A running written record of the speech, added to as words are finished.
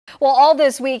Well, all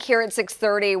this week here at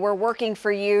 6:30, we're working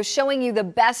for you, showing you the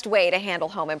best way to handle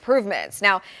home improvements.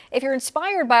 Now, if you're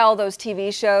inspired by all those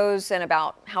TV shows and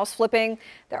about house flipping,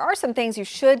 there are some things you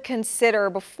should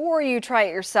consider before you try it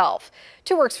yourself.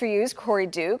 2 Works for You's Corey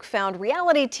Duke found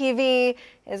reality TV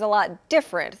is a lot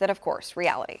different than, of course,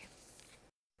 reality.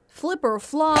 Flipper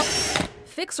flop,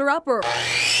 fixer upper,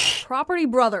 property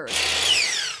brothers.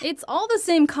 It's all the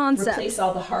same concept. Replace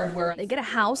all the hardware. They get a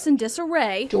house in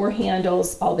disarray. Door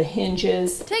handles, all the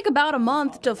hinges. Take about a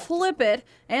month to flip it,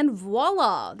 and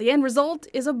voila! The end result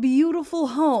is a beautiful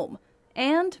home.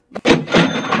 And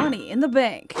money in the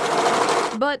bank.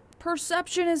 But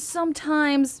perception is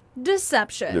sometimes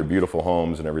deception. They're beautiful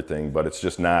homes and everything, but it's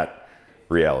just not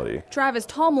reality. Travis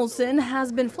Tomlinson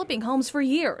has been flipping homes for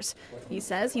years. He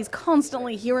says he's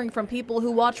constantly hearing from people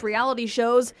who watch reality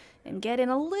shows and get in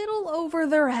a little over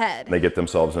their head. They get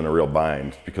themselves in a real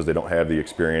bind because they don't have the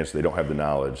experience, they don't have the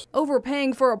knowledge.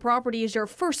 Overpaying for a property is your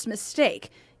first mistake.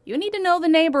 You need to know the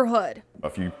neighborhood.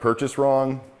 If you purchase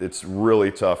wrong, it's really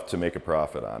tough to make a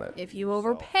profit on it. If you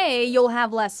overpay, you'll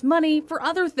have less money for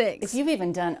other things. If you've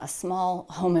even done a small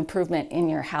home improvement in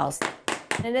your house,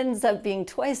 it ends up being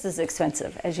twice as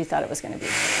expensive as you thought it was going to be.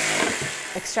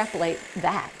 Extrapolate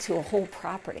that to a whole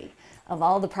property of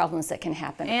all the problems that can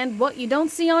happen. And what you don't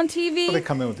see on TV. Well, they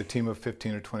come in with a team of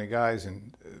 15 or 20 guys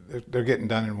and they're getting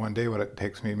done in one day what it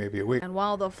takes me maybe a week. And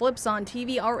while the flips on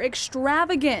TV are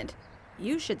extravagant,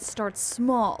 you should start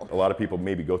small. A lot of people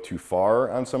maybe go too far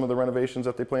on some of the renovations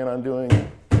that they plan on doing.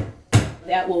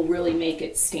 That will really make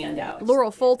it stand out.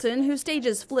 Laurel Fulton, who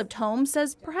stages flipped homes,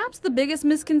 says perhaps the biggest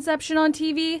misconception on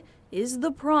TV is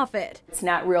the profit. It's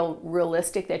not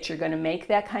realistic that you're going to make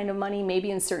that kind of money.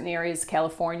 Maybe in certain areas,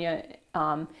 California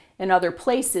and other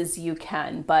places you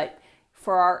can, but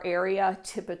for our area,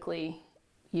 typically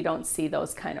you don't see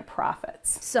those kind of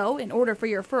profits. So in order for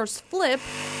your first flip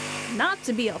not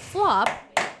to be a flop,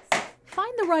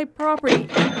 find the right property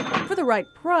for the right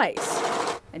price.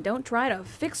 And don't try to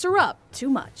fix her up too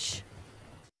much.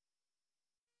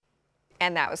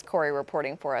 And that was Corey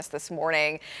reporting for us this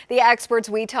morning. The experts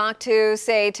we talked to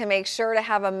say to make sure to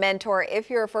have a mentor if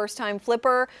you're a first-time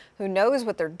flipper who knows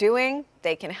what they're doing.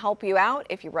 They can help you out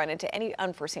if you run into any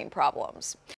unforeseen problems.